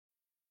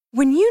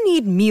When you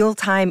need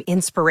mealtime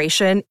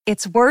inspiration,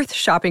 it's worth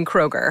shopping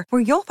Kroger,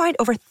 where you'll find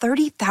over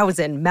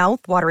 30,000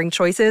 mouth-watering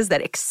choices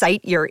that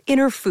excite your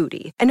inner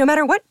foodie. And no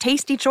matter what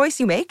tasty choice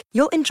you make,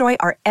 you'll enjoy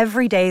our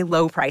everyday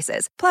low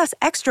prices, plus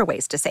extra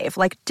ways to save,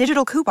 like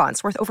digital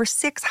coupons worth over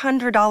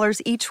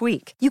 $600 each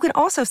week. You can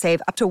also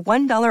save up to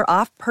 $1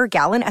 off per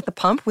gallon at the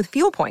pump with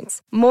fuel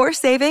points. More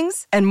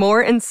savings and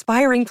more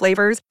inspiring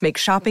flavors make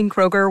shopping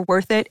Kroger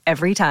worth it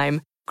every time.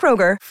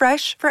 Kroger,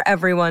 fresh for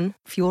everyone.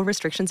 Fuel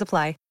restrictions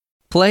apply.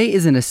 Play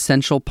is an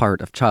essential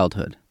part of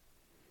childhood.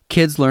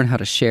 Kids learn how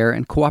to share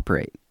and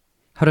cooperate,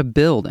 how to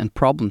build and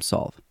problem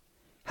solve,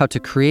 how to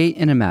create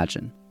and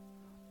imagine,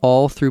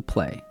 all through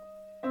play.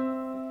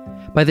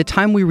 By the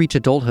time we reach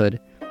adulthood,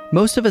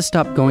 most of us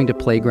stop going to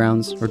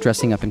playgrounds or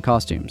dressing up in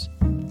costumes.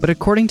 But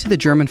according to the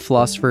German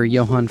philosopher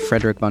Johann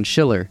Friedrich von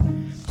Schiller,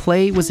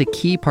 play was a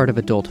key part of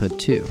adulthood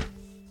too.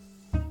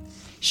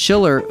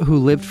 Schiller, who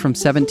lived from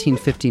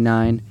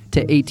 1759 to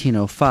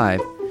 1805,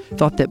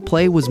 thought that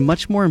play was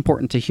much more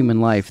important to human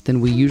life than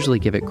we usually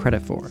give it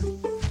credit for.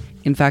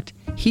 In fact,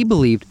 he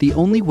believed the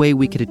only way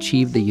we could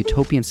achieve the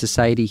utopian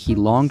society he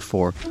longed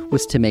for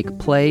was to make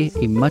play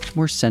a much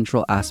more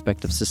central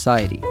aspect of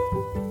society.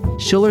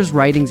 Schiller's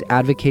writings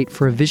advocate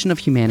for a vision of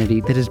humanity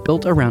that is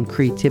built around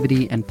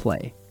creativity and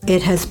play.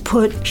 It has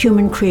put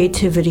human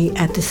creativity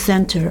at the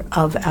center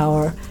of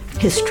our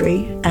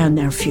history and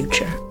our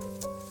future.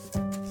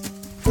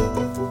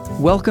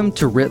 Welcome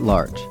to Writ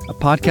Large, a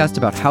podcast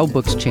about how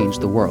books change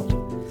the world.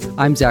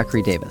 I'm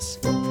Zachary Davis.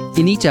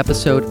 In each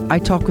episode, I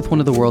talk with one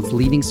of the world's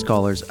leading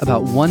scholars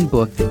about one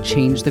book that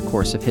changed the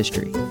course of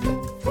history.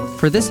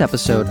 For this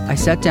episode, I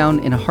sat down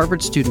in a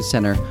Harvard Student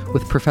Center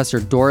with Professor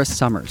Doris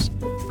Somers,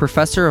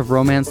 professor of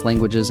Romance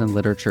Languages and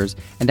Literatures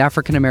and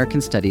African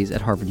American Studies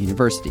at Harvard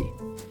University.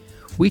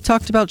 We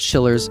talked about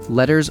Schiller's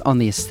Letters on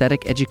the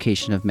Aesthetic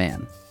Education of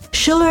Man.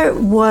 Schiller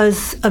was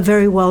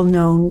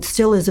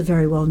still is a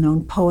very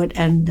well-known poet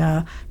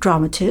and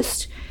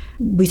dramatist.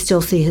 We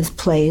still see his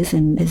plays,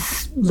 and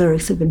his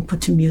lyrics have been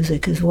put to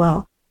music as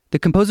well. The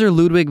composer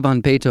Ludwig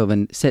van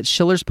Beethoven set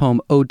Schiller's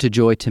poem Ode to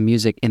Joy to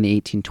music in the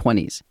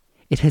 1820s.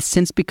 It has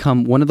since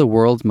become one of the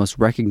world's most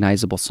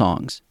recognizable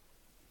songs.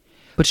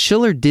 But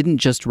Schiller didn't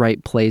just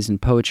write plays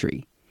and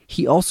poetry.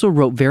 He also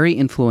wrote very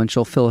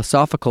influential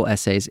philosophical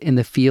essays in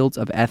the fields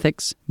of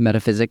ethics,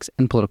 metaphysics,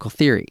 and political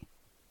theory,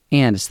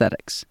 and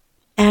aesthetics.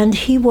 And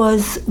he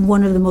was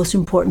one of the most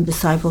important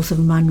disciples of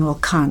Immanuel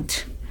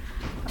Kant.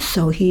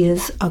 So he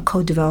is a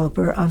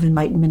co-developer of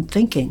Enlightenment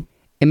thinking.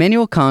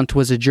 Immanuel Kant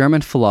was a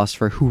German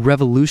philosopher who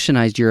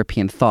revolutionized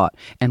European thought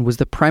and was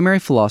the primary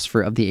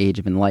philosopher of the Age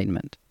of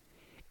Enlightenment.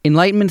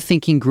 Enlightenment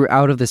thinking grew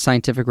out of the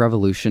scientific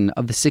revolution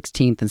of the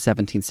 16th and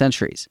 17th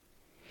centuries.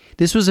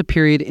 This was a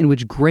period in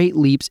which great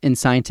leaps in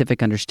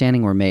scientific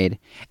understanding were made,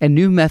 and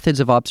new methods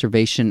of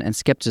observation and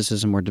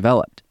skepticism were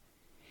developed.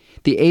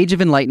 The Age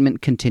of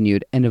Enlightenment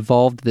continued and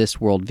evolved this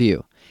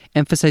worldview,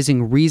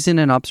 emphasizing reason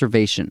and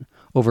observation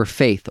over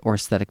faith or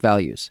aesthetic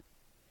values.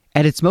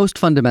 At its most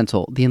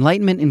fundamental, the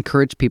Enlightenment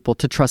encouraged people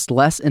to trust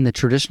less in the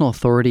traditional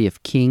authority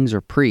of kings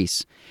or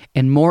priests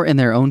and more in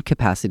their own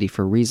capacity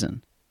for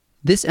reason.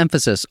 This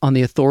emphasis on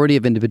the authority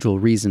of individual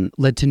reason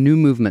led to new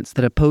movements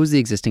that opposed the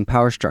existing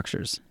power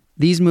structures.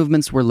 These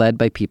movements were led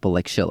by people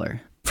like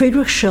Schiller.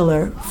 Friedrich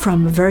Schiller,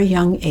 from a very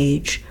young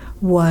age,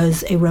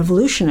 was a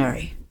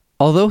revolutionary.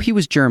 Although he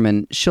was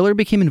German, Schiller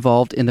became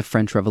involved in the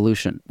French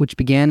Revolution, which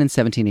began in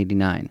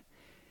 1789.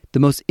 The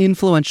most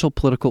influential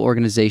political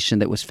organization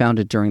that was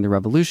founded during the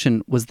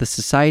Revolution was the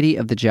Society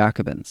of the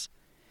Jacobins.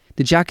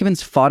 The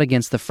Jacobins fought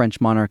against the French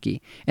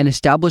monarchy and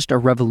established a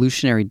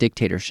revolutionary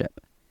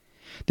dictatorship.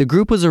 The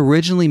group was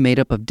originally made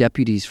up of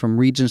deputies from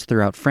regions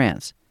throughout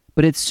France,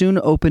 but it soon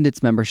opened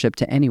its membership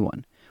to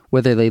anyone,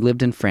 whether they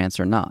lived in France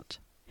or not.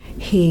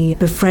 He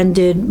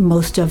befriended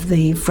most of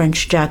the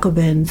French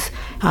Jacobins.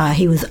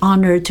 He was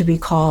honored to be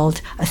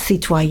called a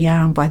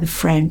citoyen by the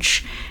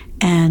French,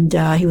 and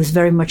he was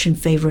very much in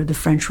favor of the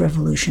French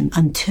Revolution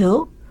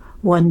until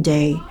one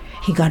day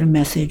he got a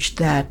message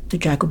that the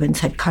Jacobins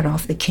had cut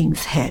off the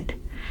king's head.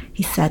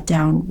 He sat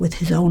down with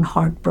his own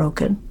heart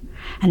broken,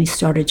 and he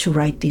started to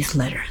write these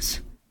letters.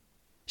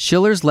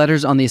 Schiller's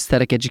Letters on the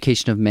Aesthetic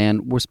Education of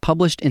Man was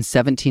published in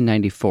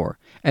 1794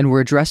 and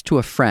were addressed to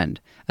a friend,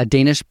 a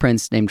Danish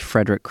prince named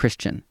Frederick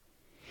Christian.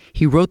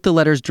 He wrote the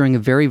letters during a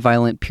very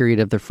violent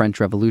period of the French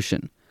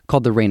Revolution,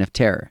 called the Reign of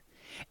Terror.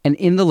 And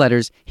in the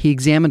letters, he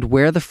examined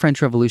where the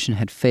French Revolution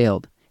had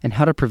failed and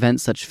how to prevent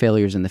such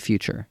failures in the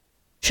future.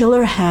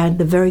 Schiller had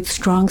the very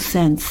strong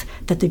sense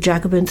that the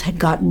Jacobins had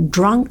gotten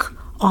drunk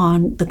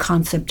on the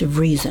concept of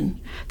reason,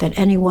 that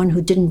anyone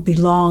who didn't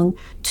belong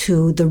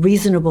to the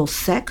reasonable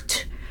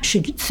sect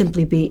should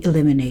simply be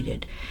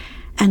eliminated.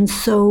 And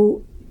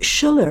so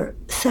Schiller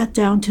sat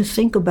down to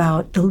think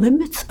about the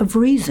limits of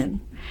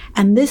reason.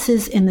 And this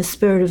is in the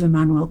spirit of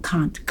Immanuel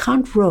Kant.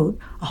 Kant wrote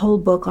a whole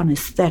book on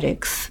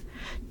aesthetics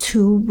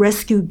to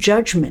rescue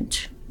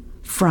judgment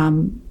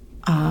from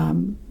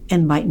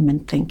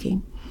Enlightenment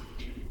thinking,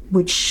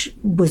 which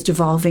was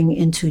devolving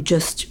into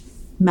just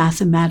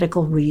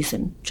mathematical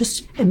reason.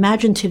 Just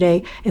imagine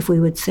today if we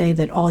would say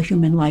that all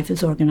human life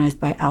is organized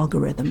by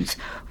algorithms.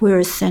 Where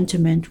is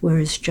sentiment? Where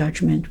is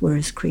judgment? Where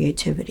is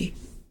creativity?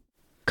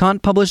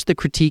 Kant published the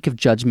Critique of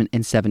Judgment in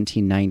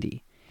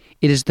 1790.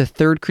 It is the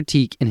third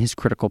critique in his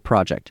critical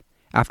project,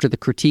 after the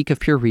Critique of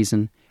Pure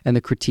Reason and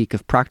the Critique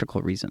of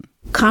Practical Reason.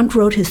 Kant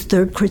wrote his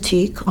third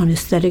critique on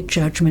aesthetic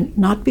judgment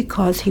not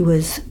because he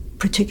was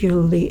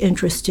particularly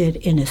interested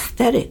in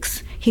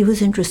aesthetics. He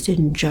was interested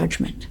in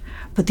judgment.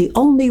 But the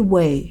only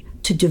way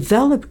to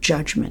develop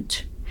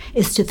judgment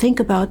is to think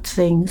about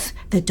things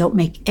that don't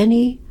make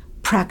any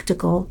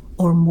practical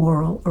or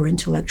moral or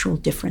intellectual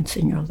difference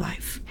in your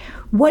life.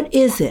 What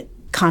is it,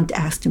 Kant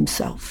asked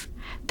himself,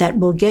 that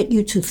will get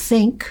you to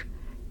think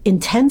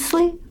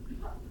intensely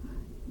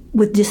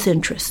with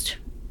disinterest,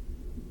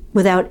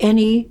 without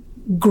any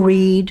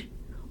greed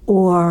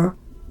or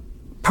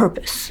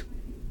purpose?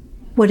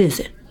 What is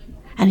it?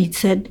 And he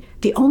said,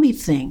 the only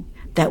thing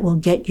that will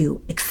get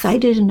you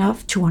excited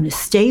enough to want to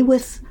stay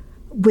with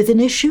an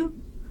issue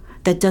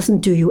that doesn't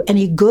do you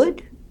any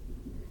good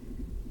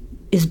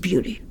is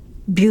beauty.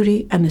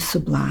 Beauty and the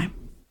sublime.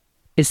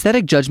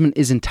 Aesthetic judgment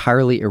is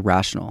entirely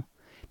irrational.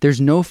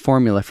 There's no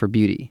formula for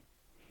beauty.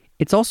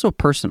 It's also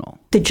personal.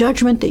 The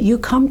judgment that you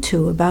come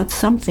to about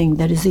something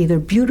that is either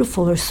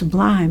beautiful or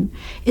sublime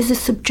is a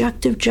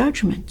subjective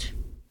judgment.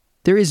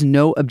 There is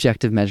no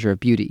objective measure of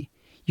beauty.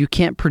 You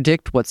can't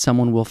predict what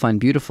someone will find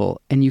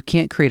beautiful, and you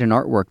can't create an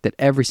artwork that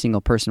every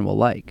single person will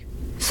like.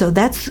 So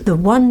that's the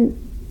one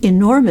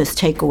enormous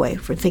takeaway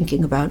for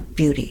thinking about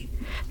beauty,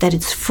 that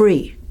it's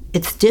free,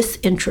 it's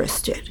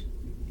disinterested,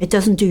 it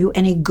doesn't do you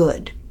any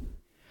good.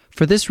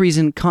 For this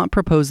reason, Kant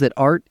proposed that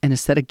art and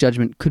aesthetic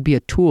judgment could be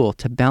a tool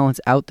to balance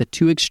out the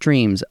two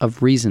extremes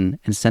of reason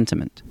and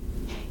sentiment.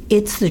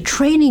 It's the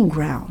training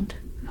ground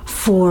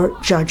for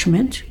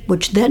judgment,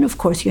 which then, of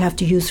course, you have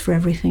to use for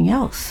everything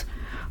else,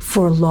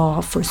 for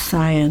law, for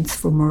science,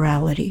 for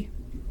morality.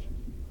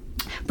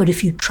 But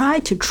if you try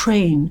to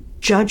train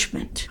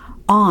judgment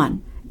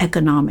on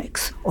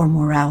economics or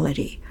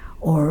morality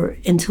or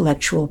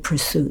intellectual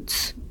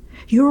pursuits,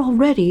 you're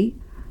already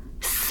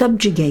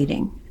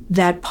subjugating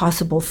that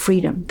possible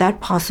freedom,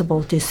 that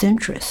possible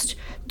disinterest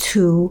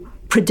to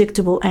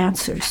predictable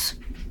answers.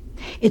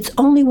 It's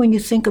only when you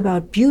think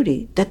about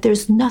beauty that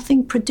there's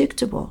nothing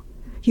predictable.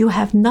 You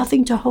have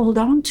nothing to hold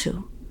on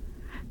to.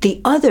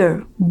 The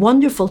other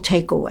wonderful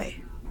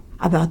takeaway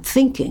about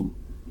thinking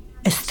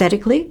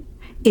aesthetically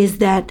is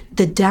that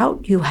the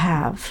doubt you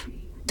have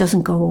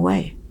doesn't go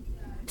away.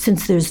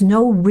 Since there's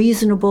no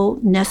reasonable,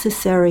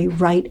 necessary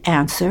right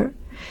answer,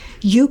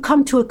 you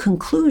come to a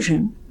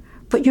conclusion,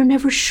 but you're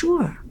never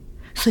sure.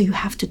 So you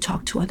have to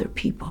talk to other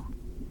people.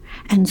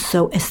 And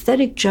so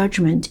aesthetic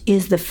judgment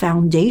is the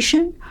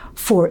foundation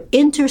for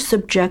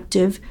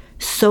intersubjective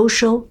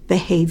social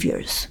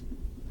behaviors.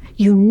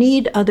 You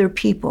need other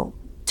people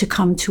to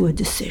come to a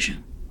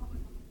decision.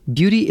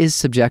 Beauty is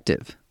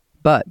subjective,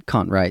 but,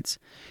 Kant writes,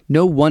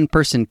 no one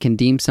person can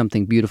deem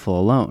something beautiful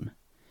alone.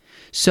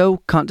 So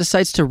Kant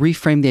decides to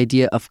reframe the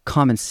idea of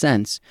common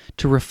sense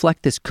to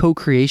reflect this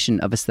co-creation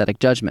of aesthetic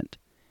judgment.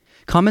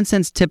 Common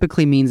sense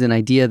typically means an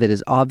idea that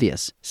is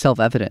obvious,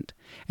 self-evident,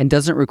 and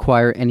doesn't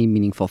require any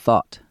meaningful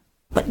thought.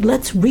 But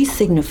let's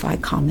re-signify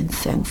common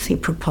sense, he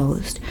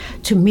proposed,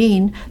 to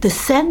mean the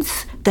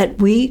sense that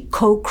we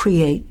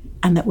co-create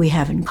and that we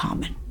have in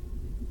common.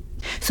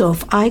 So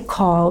if I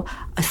call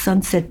a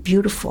sunset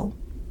beautiful,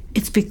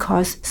 it's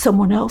because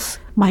someone else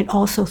might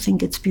also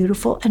think it's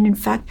beautiful, and in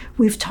fact,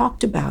 we've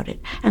talked about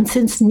it. And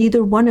since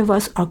neither one of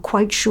us are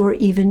quite sure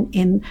even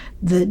in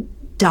the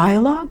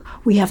dialogue,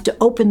 we have to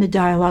open the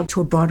dialogue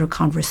to a broader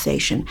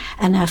conversation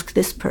and ask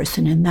this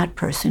person and that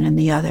person and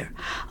the other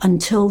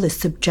until the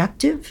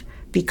subjective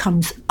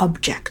becomes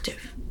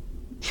objective.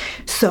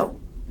 So,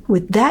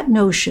 with that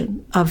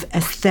notion of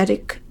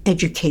aesthetic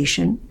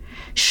education,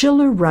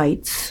 Schiller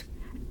writes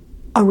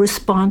a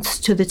response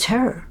to the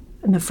terror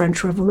in the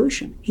French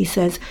Revolution. He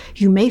says,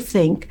 you may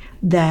think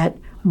that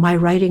my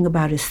writing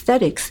about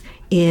aesthetics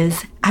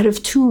is out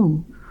of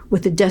tune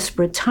with the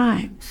desperate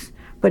times.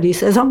 But he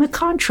says, on the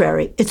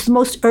contrary, it's the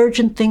most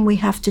urgent thing we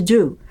have to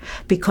do.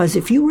 Because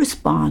if you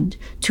respond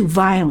to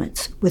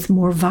violence with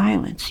more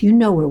violence, you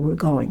know where we're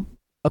going.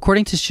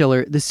 According to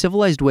Schiller, the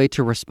civilized way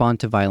to respond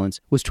to violence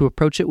was to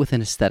approach it with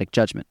an aesthetic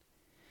judgment,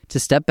 to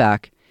step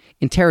back,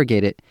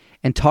 interrogate it,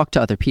 and talk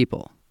to other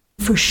people.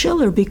 For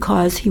Schiller,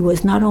 because he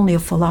was not only a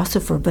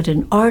philosopher but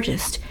an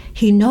artist,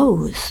 he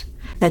knows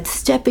that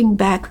stepping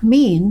back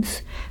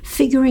means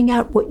figuring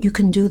out what you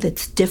can do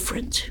that's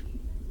different.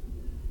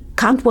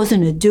 Kant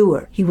wasn't a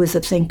doer, he was a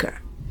thinker.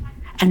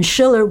 And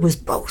Schiller was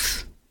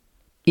both.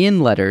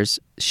 In Letters,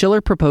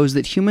 Schiller proposed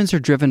that humans are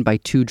driven by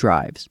two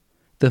drives,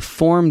 the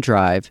form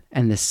drive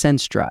and the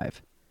sense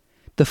drive.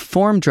 The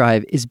form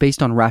drive is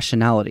based on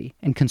rationality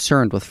and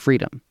concerned with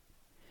freedom.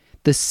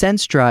 The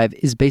sense drive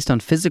is based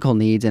on physical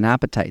needs and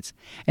appetites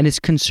and is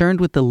concerned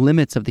with the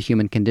limits of the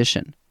human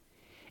condition.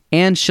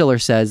 And Schiller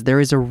says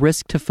there is a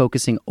risk to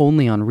focusing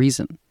only on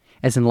reason,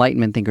 as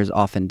Enlightenment thinkers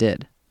often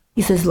did.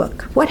 He says,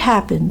 look, what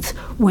happens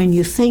when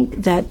you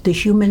think that the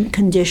human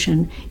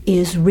condition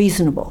is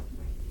reasonable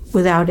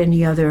without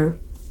any other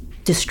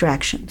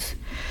distractions?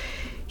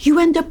 You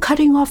end up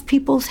cutting off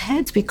people's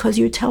heads because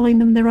you're telling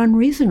them they're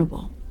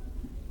unreasonable.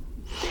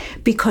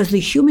 Because the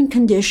human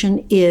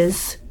condition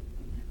is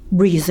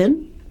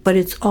reason, but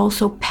it's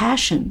also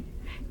passion,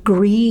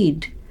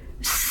 greed,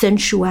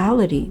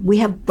 sensuality. We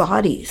have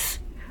bodies.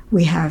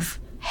 We have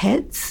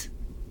heads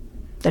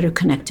that are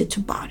connected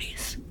to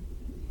bodies.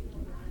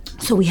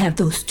 So we have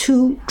those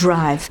two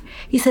drives.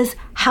 He says,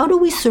 how do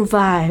we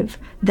survive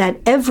that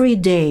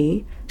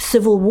everyday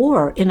civil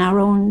war in our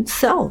own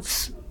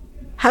selves?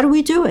 How do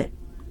we do it?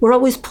 We're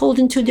always pulled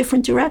in two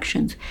different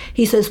directions.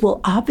 He says, well,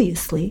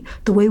 obviously,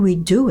 the way we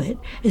do it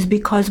is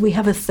because we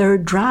have a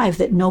third drive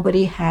that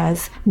nobody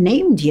has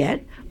named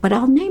yet, but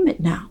I'll name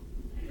it now.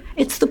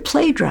 It's the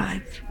play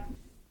drive.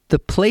 The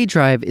play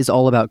drive is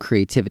all about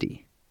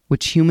creativity,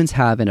 which humans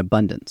have in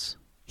abundance.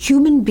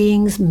 Human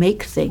beings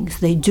make things,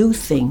 they do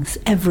things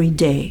every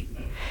day.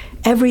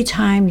 Every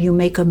time you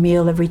make a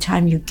meal, every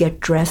time you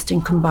get dressed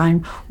and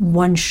combine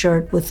one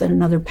shirt with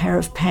another pair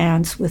of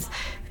pants, with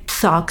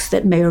socks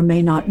that may or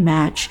may not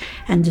match,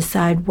 and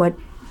decide what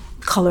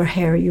color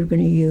hair you're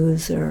going to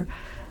use or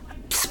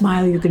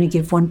smile you're going to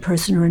give one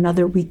person or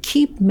another, we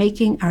keep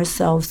making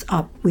ourselves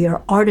up. We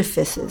are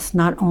artifices,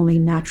 not only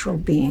natural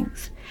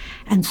beings.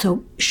 And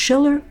so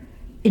Schiller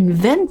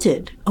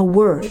invented a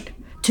word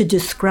to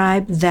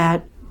describe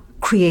that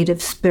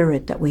creative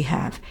spirit that we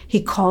have.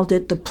 He called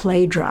it the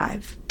play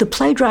drive. The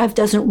play drive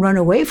doesn't run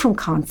away from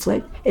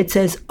conflict. It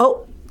says,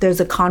 oh,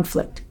 there's a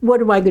conflict. What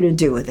am I going to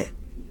do with it?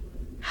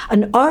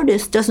 An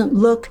artist doesn't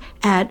look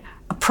at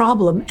a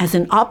problem as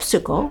an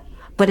obstacle,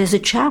 but as a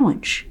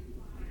challenge.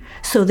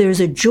 So there's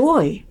a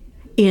joy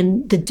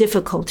in the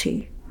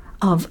difficulty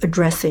of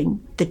addressing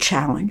the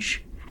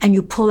challenge, and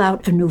you pull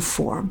out a new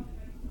form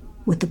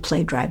with the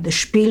play drive, the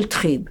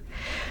Spieltrieb.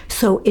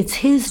 So it's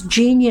his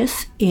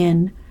genius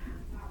in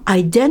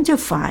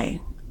identifying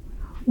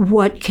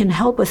what can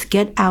help us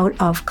get out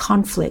of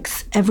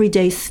conflicts,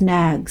 everyday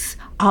snags,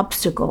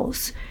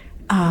 obstacles,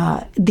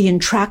 the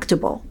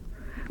intractable,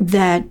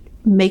 that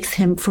makes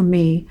him, for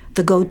me,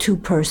 the go-to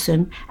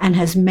person and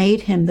has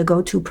made him the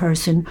go-to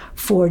person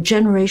for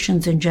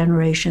generations and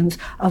generations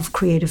of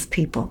creative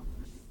people.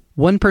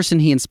 One person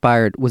he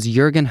inspired was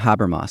Jürgen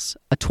Habermas,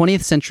 a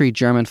 20th century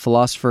German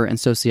philosopher and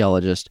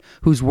sociologist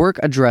whose work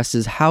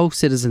addresses how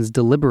citizens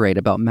deliberate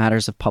about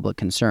matters of public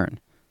concern.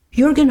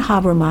 Jürgen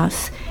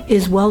Habermas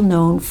is well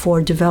known for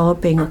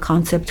developing a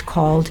concept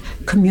called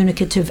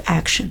communicative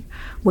action.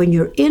 When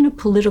you're in a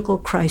political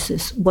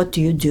crisis, what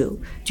do?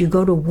 Do you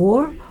go to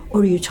war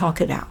or do you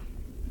talk it out?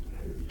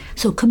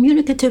 So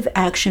communicative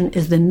action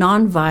is the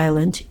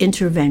nonviolent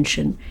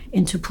intervention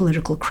into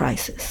political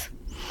crisis.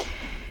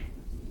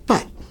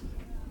 But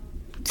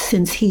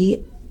since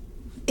he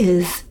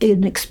is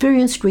an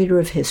experienced reader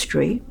of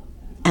history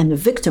and a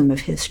victim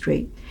of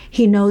history,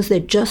 he knows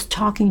that just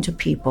talking to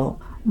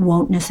people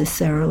won't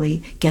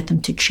necessarily get them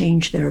to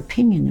change their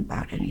opinion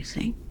about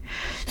anything.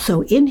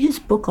 So in his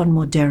book on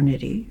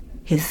modernity,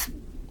 his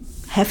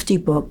hefty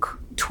book,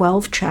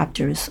 12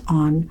 chapters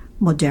on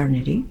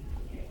modernity,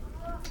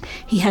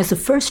 he has a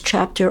first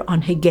chapter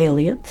on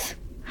Hegelians,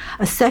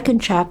 a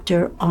second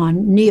chapter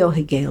on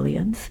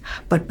neo-Hegelians,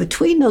 but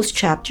between those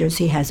chapters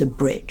he has a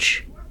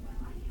bridge.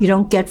 You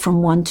don't get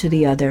from one to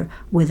the other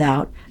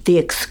without the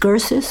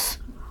excursus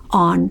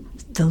on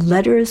the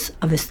letters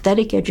of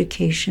aesthetic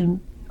education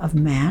of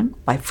man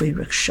by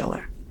Friedrich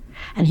Schiller.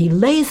 And he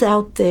lays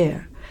out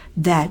there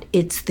that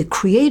it's the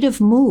creative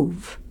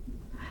move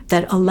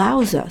that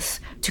allows us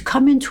to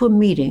come into a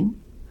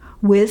meeting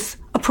with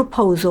a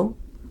proposal,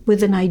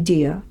 with an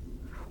idea,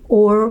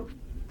 or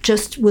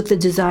just with the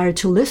desire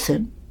to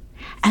listen,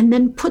 and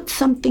then put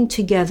something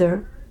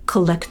together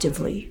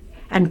collectively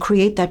and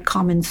create that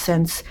common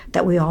sense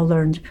that we all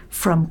learned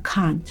from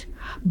Kant.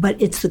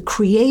 But it's the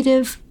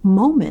creative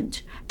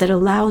moment that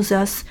allows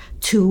us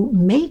to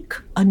make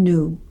a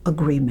new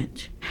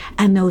agreement.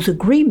 And those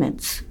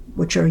agreements,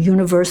 which are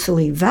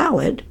universally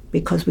valid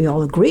because we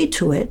all agree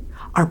to it,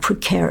 are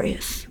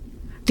precarious.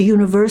 The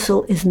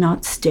universal is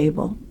not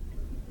stable.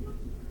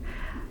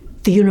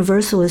 The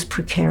universal is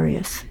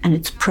precarious and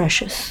it's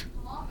precious.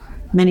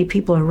 Many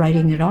people are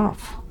writing it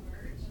off.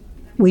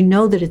 We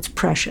know that it's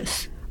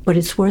precious, but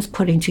it's worth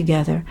putting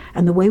together.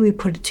 And the way we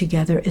put it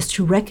together is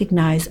to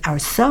recognize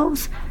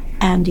ourselves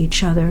and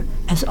each other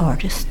as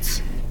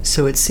artists.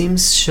 So it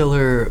seems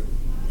Schiller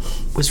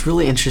was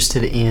really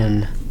interested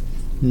in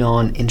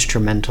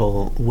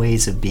non-instrumental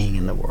ways of being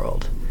in the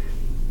world.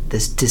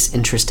 This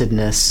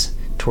disinterestedness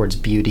towards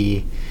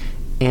beauty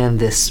and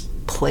this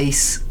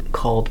place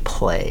called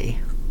play,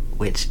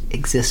 which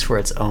exists for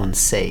its own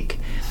sake.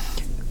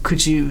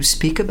 Could you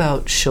speak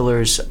about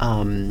Schiller's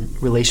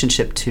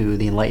relationship to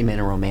the Enlightenment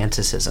and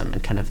Romanticism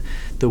and kind of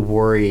the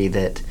worry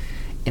that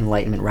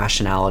Enlightenment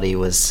rationality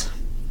was,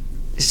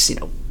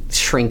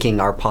 shrinking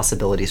our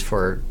possibilities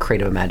for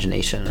creative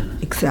imagination?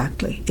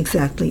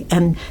 Exactly.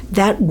 And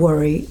that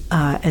worry,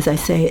 as I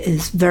say,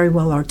 is very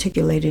well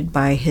articulated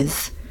by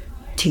his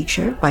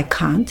teacher, by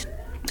Kant.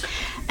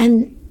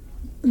 And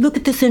look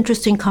at this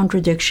interesting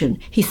contradiction.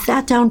 He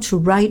sat down to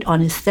write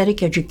on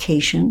aesthetic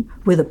education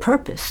with a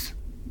purpose.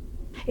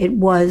 It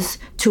was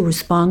to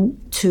respond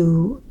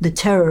to the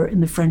terror in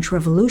the French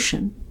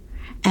Revolution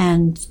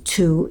and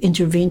to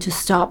intervene to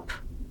stop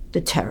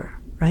the terror,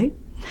 right?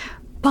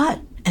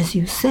 But, as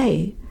you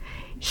say,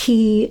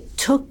 he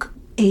took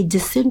a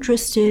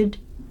disinterested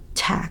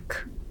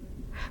tack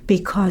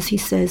because he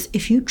says,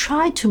 if you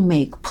try to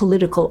make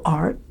political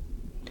art,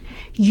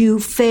 you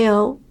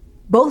fail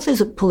both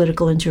as a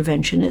political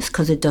interventionist,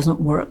 because it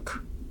doesn't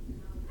work,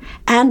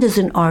 and as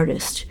an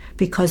artist,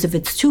 because if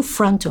it's too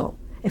frontal,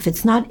 if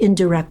it's not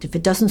indirect, if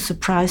it doesn't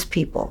surprise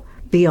people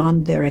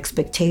beyond their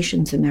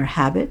expectations and their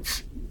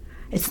habits,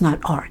 it's not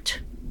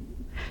art.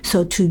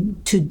 So to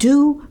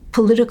do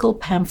political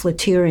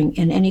pamphleteering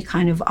in any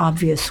kind of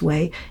obvious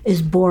way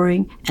is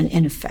boring and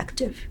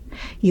ineffective.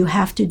 You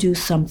have to do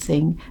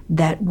something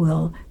that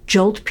will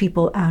jolt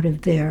people out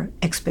of their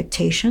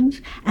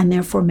expectations and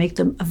therefore make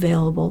them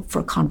available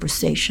for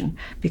conversation.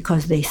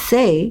 Because they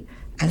say,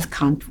 as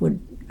Kant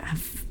would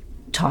have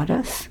taught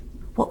us,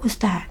 what was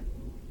that?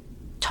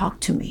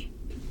 Talk to me.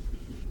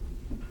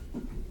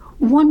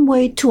 One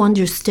way to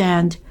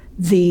understand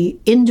the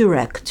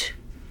indirect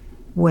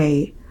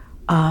way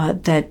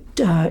that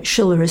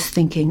Schiller is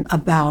thinking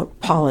about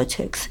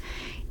politics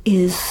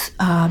is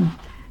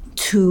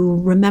to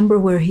remember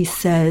where he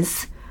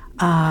says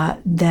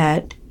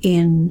that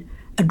in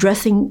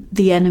addressing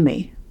the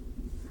enemy,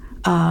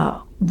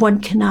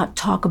 one cannot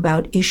talk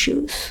about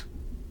issues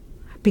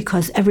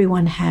because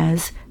everyone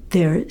has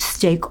their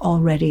stake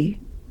already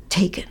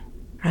taken,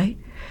 right?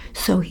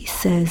 So he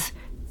says,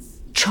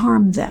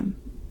 charm them,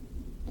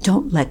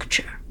 don't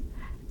lecture.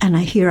 And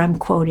I'm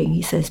quoting,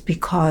 he says,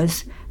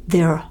 because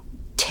their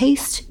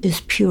taste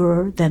is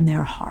purer than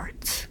their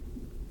hearts.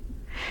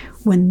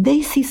 When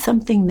they see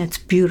something that's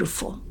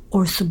beautiful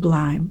or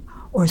sublime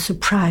or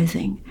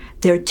surprising,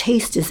 their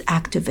taste is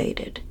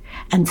activated.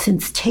 And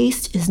since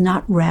taste is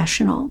not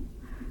rational,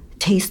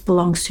 taste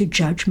belongs to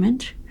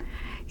judgment,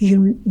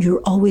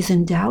 you're always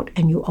in doubt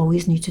and you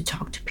always need to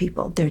talk to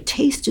people. Their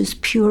taste is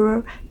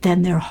purer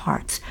than their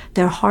hearts.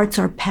 Their hearts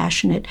are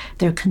passionate,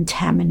 they're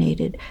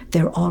contaminated,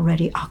 they're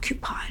already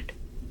occupied.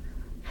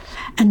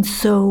 And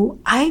so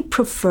I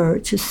prefer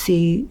to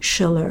see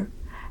Schiller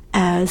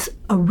as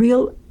a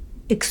real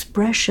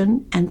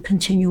expression and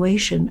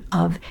continuation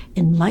of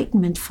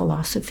Enlightenment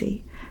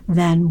philosophy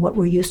than what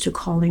we're used to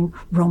calling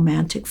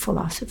romantic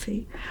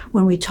philosophy.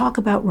 When we talk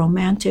about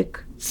romantic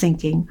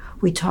thinking,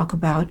 we talk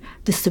about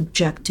the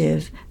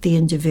subjective, the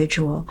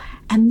individual,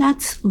 and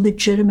that's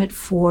legitimate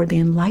for the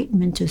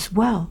Enlightenment as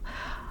well.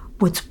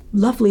 What's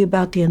lovely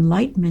about the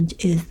Enlightenment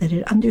is that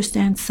it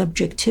understands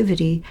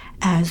subjectivity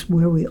as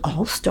where we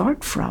all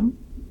start from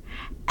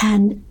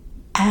and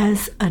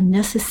as a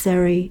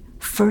necessary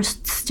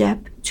first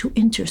step to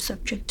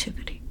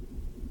intersubjectivity.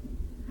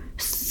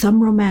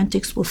 Some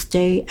romantics will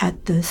stay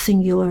at the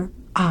singular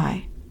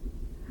I,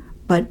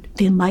 but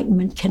the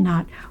Enlightenment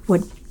cannot.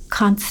 What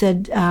Kant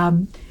said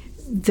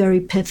very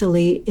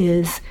pithily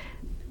is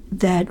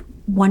that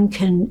one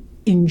can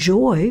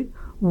enjoy,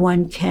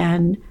 one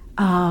can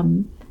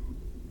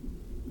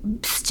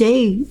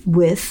stay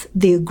with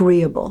the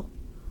agreeable.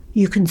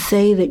 You can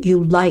say that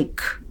you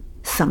like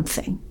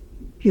something.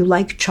 You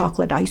like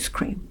chocolate ice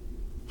cream.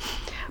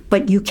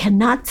 But you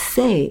cannot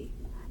say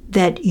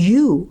that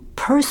you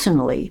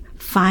personally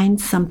find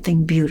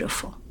something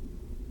beautiful.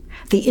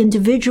 The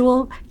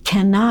individual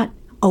cannot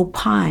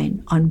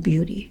opine on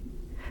beauty.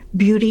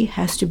 Beauty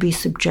has to be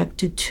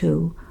subjected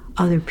to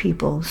other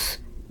people's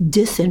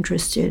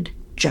disinterested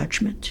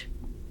judgment.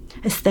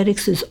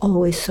 Aesthetics is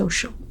always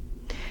social.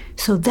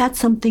 So that's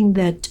something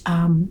that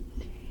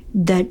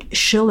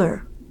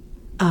Schiller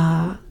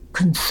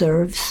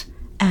conserves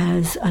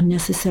as a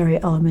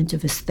necessary element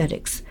of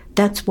aesthetics.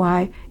 That's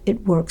why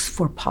it works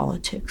for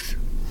politics.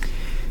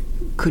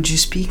 Could you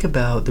speak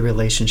about the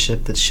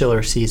relationship that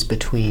Schiller sees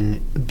between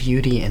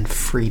beauty and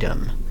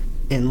freedom?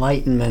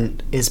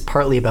 Enlightenment is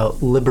partly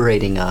about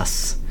liberating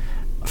us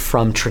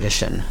from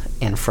tradition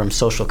and from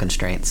social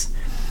constraints.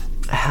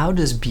 How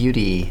does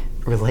beauty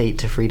relate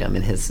to freedom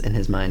in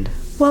his mind?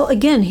 Well,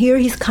 again, here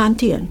he's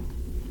Kantian.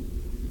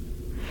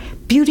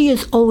 Beauty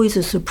is always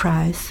a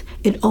surprise.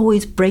 It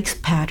always breaks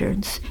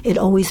patterns. It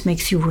always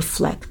makes you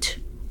reflect,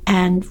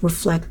 and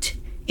reflect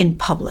in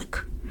public.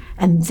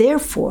 And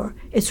therefore,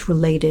 it's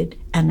related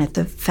and at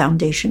the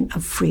foundation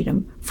of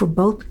freedom for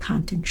both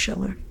Kant and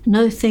Schiller.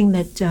 Another thing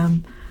that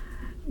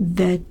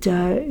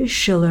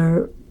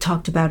Schiller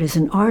talked about as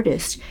an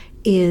artist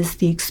is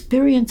the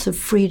experience of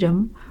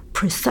freedom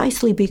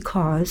precisely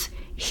because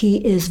he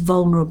is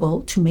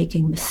vulnerable to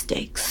making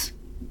mistakes.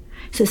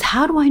 He says,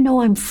 how do I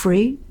know I'm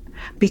free?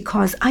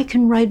 Because I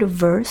can write a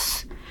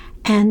verse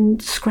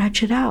and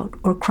scratch it out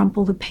or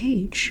crumple the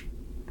page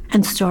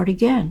and start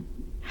again.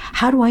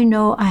 How do I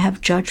know I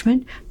have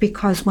judgment?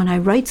 Because when I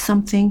write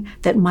something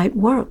that might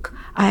work,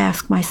 I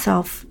ask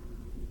myself,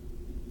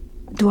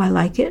 do I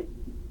like it?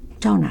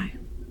 Don't I?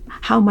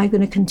 How am I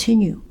going to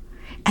continue?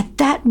 At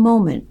that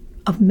moment,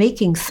 of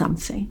making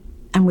something,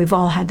 and we've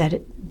all had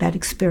that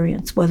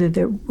experience,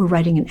 whether we're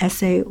writing an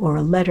essay or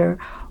a letter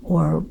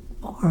or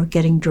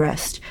getting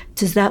dressed.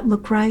 Does that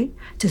look right?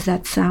 Does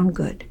that sound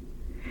good?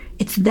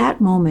 It's that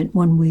moment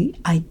when we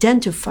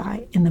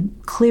identify in the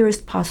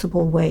clearest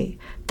possible way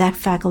that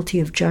faculty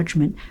of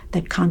judgment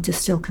that Kant is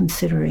still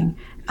considering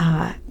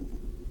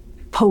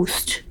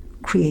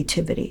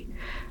post-creativity.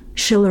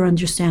 Schiller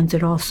understands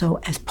it also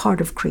as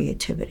part of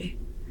creativity.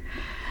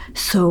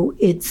 So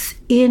it's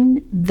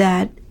in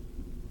that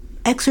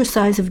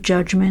exercise of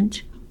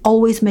judgment,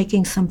 always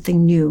making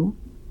something new,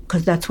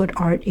 because that's what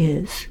art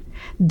is,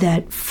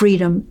 that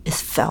freedom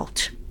is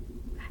felt.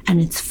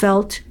 And it's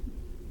felt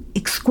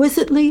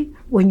exquisitely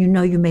when you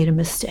know you made a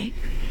mistake.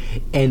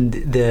 And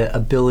the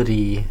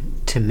ability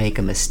to make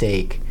a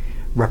mistake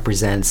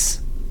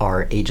represents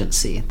our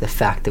agency, the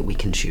fact that we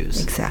can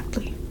choose.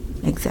 Exactly.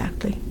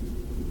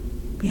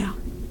 Yeah.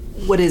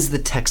 What is the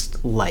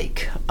text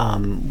like?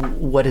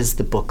 What is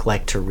the book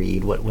like to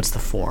read? What's the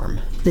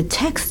form? The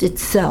text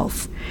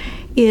itself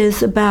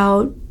is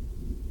about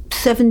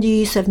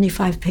 70,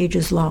 75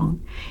 pages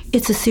long.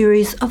 It's a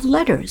series of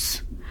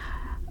letters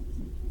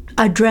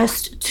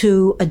addressed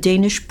to a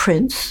Danish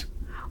prince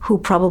who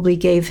probably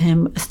gave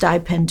him a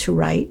stipend to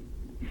write.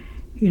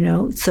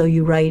 So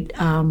you write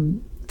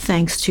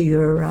thanks to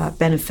your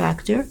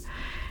benefactor.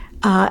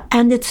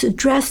 And it's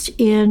addressed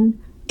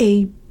in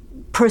a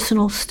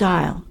personal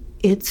style.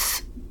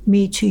 It's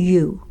me to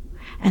you.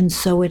 And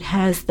so it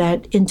has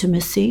that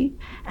intimacy,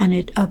 and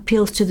it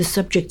appeals to the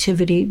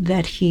subjectivity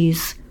that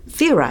he's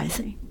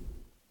theorizing.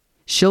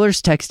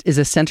 Schiller's text is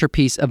a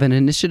centerpiece of an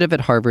initiative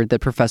at Harvard that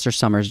Professor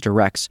Summers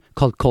directs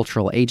called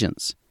Cultural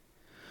Agents.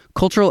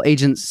 Cultural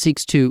Agents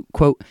seeks to,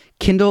 quote,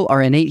 kindle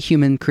our innate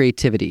human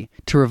creativity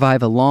to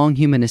revive a long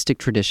humanistic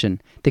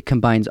tradition that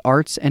combines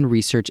arts and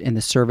research in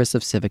the service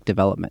of civic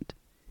development.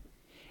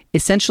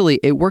 Essentially,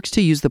 it works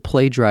to use the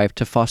play drive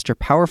to foster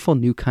powerful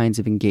new kinds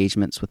of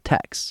engagements with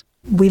texts.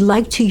 We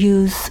like to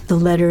use the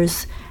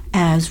letters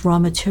as raw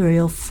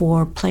material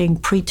for playing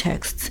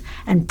pretexts,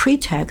 and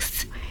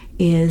pretexts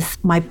is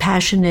my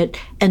passionate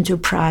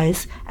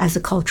enterprise as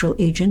a cultural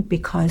agent,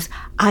 because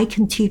I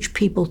can teach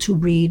people to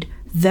read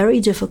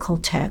very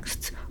difficult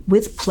texts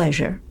with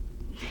pleasure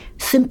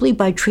simply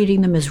by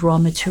treating them as raw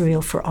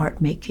material for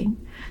art making.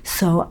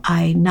 So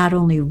I not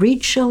only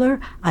read Schiller,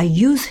 I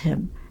use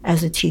him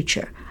as a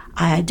teacher.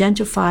 I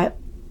identify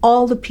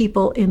all the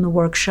people in the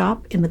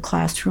workshop, in the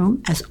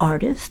classroom, as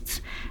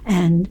artists.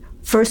 And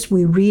first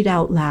we read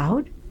out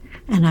loud.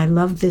 And I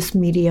love this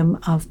medium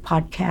of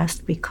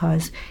podcast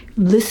because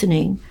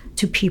listening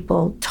to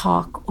people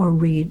talk or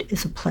read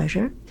is a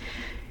pleasure.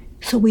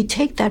 So we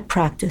take that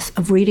practice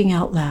of reading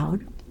out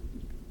loud,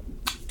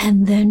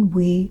 and then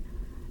we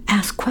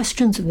ask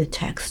questions of the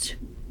text.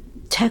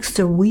 Texts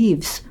are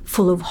weaves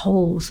full of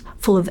holes,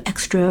 full of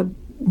extra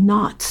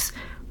knots.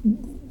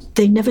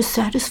 They never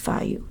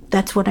satisfy you.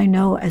 That's what I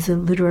know as a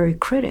literary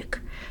critic.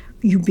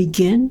 You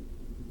begin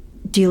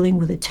dealing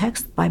with a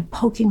text by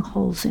poking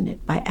holes in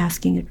it, by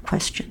asking it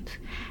questions.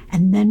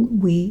 And then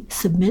we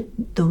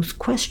submit those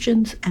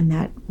questions and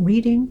that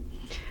reading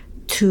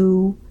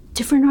to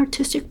different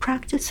artistic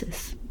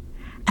practices.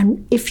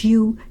 And if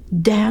you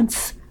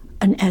dance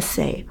an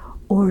essay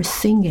or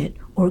sing it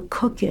or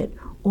cook it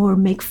or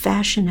make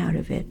fashion out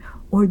of it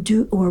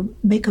or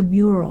make a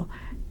mural,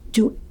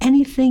 do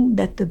anything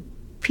that the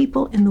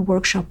people in the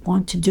workshop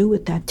want to do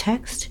with that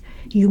text,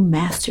 you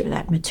master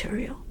that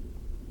material.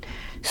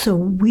 So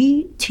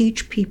we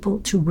teach people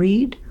to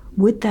read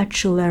with that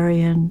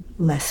Schillerian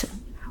lesson.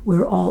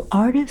 We're all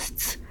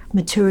artists.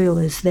 Material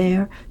is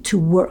there to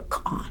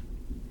work on.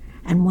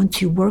 And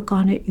once you work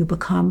on it, you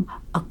become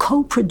a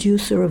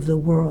co-producer of the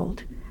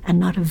world and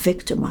not a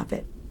victim of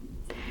it.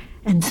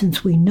 And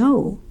since we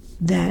know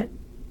that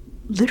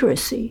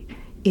literacy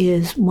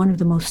is one of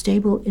the most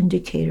stable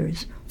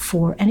indicators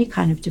for any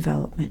kind of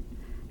development,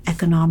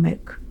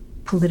 economic,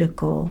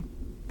 political,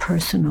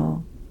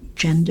 personal,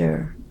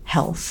 gender,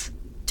 health,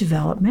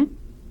 development,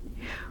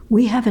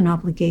 we have an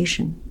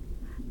obligation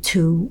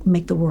to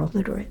make the world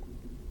literate.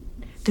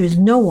 There's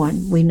no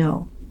one we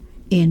know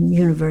in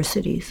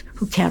universities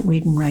who can't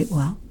read and write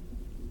well.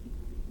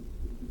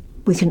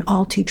 We can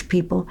all teach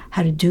people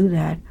how to do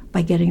that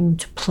by getting them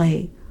to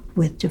play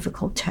with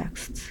difficult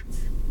texts.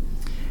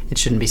 It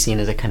shouldn't be seen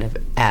as a kind of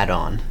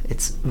add-on.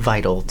 It's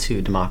vital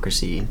to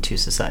democracy, to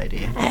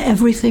society.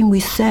 Everything we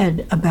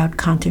said about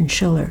Kant and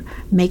Schiller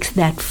makes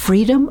that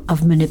freedom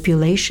of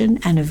manipulation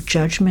and of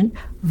judgment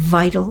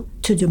vital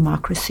to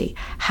democracy.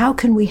 How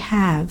can we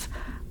have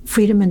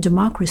freedom and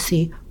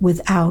democracy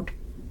without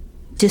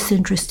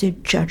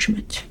disinterested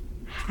judgment?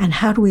 And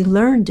how do we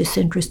learn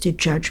disinterested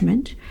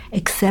judgment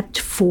except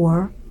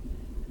for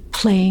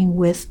playing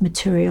with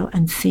material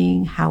and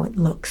seeing how it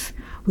looks?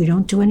 We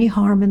don't do any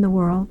harm in the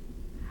world,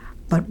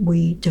 but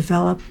we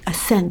develop a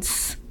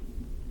sense,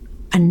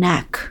 a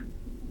knack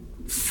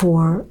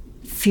for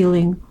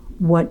feeling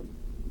what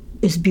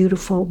is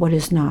beautiful, what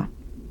is not.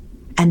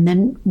 And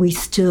then we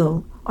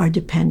still are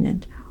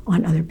dependent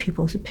on other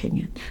people's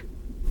opinions.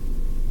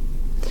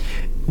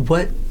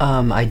 What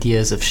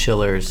ideas of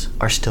Schiller's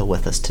are still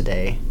with us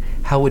today?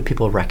 How would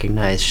people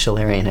recognize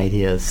Schillerian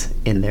ideas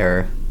in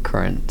their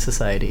current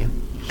society?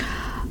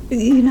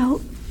 You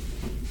know,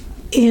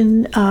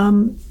 in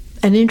an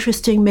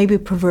interesting, maybe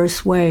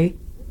perverse way,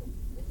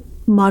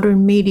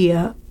 modern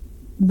media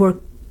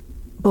work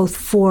both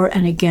for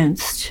and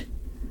against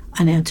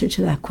an answer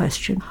to that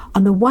question.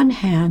 On the one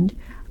hand,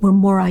 we're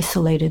more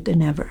isolated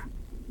than ever.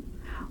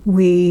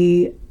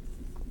 We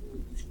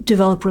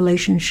develop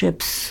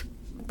relationships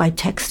by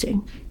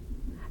texting.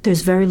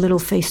 There's very little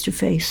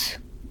face-to-face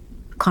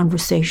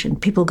conversation.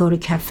 People go to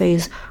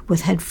cafes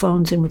with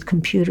headphones and with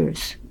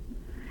computers.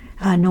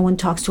 No one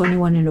talks to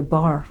anyone in a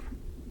bar.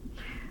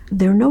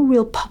 There are no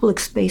real public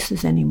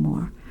spaces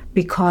anymore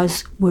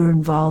because we're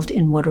involved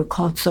in what are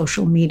called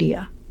social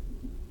media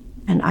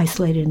and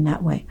isolated in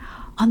that way.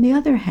 On the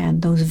other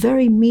hand, those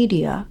very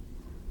media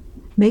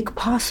make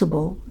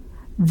possible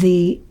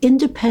the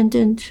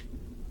independent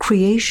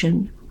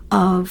creation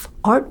of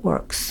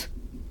artworks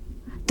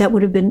that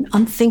would have been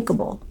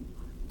unthinkable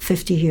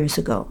 50 years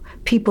ago.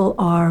 People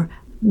are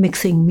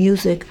mixing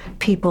music,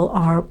 people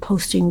are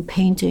posting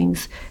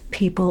paintings,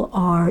 people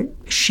are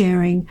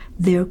sharing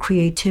their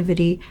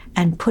creativity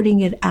and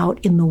putting it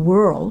out in the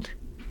world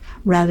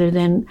rather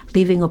than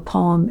leaving a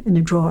poem in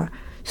the drawer.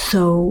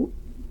 So,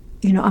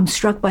 you know, I'm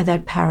struck by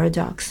that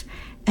paradox.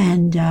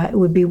 And it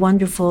would be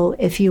wonderful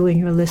if you and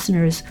your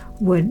listeners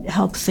would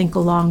help think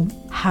along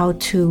how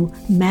to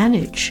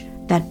manage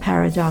that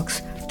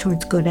paradox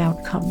towards good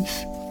outcomes.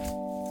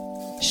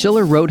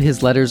 Schiller wrote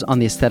his letters on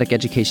the aesthetic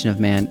education of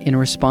man in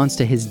response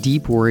to his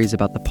deep worries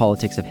about the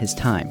politics of his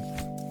time.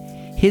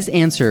 His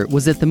answer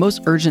was that the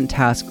most urgent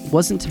task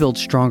wasn't to build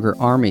stronger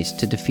armies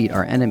to defeat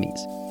our enemies,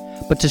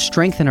 but to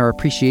strengthen our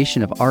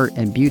appreciation of art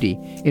and beauty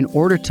in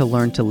order to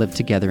learn to live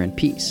together in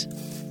peace.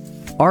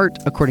 Art,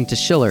 according to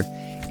Schiller,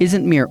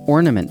 isn't mere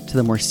ornament to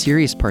the more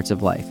serious parts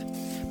of life,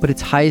 but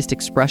its highest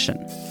expression.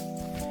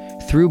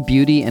 Through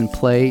beauty and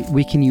play,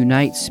 we can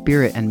unite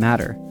spirit and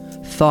matter,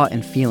 thought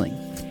and feeling,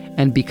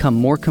 and become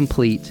more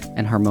complete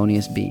and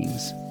harmonious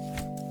beings.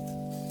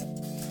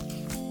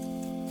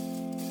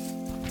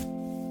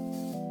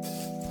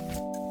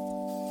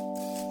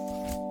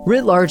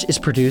 Writ Large is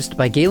produced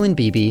by Galen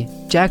Beebe,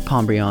 Jack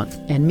Pombriant,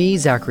 and me,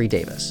 Zachary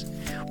Davis.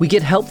 We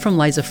get help from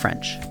Liza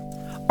French.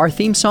 Our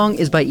theme song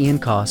is by Ian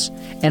Koss,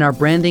 and our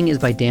branding is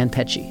by Dan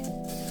Pecci.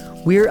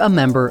 We're a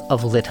member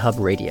of LitHub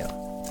Radio.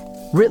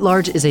 Writ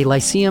Large is a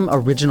Lyceum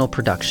original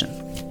production.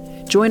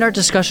 Join our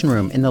discussion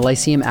room in the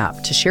Lyceum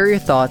app to share your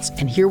thoughts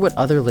and hear what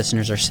other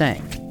listeners are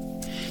saying.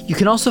 You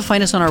can also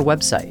find us on our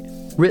website,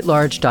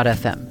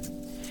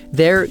 writlarge.fm.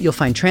 There, you'll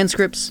find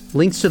transcripts,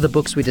 links to the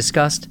books we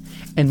discussed,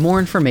 and more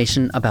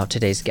information about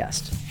today's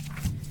guest.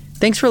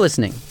 Thanks for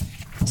listening.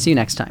 See you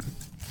next time.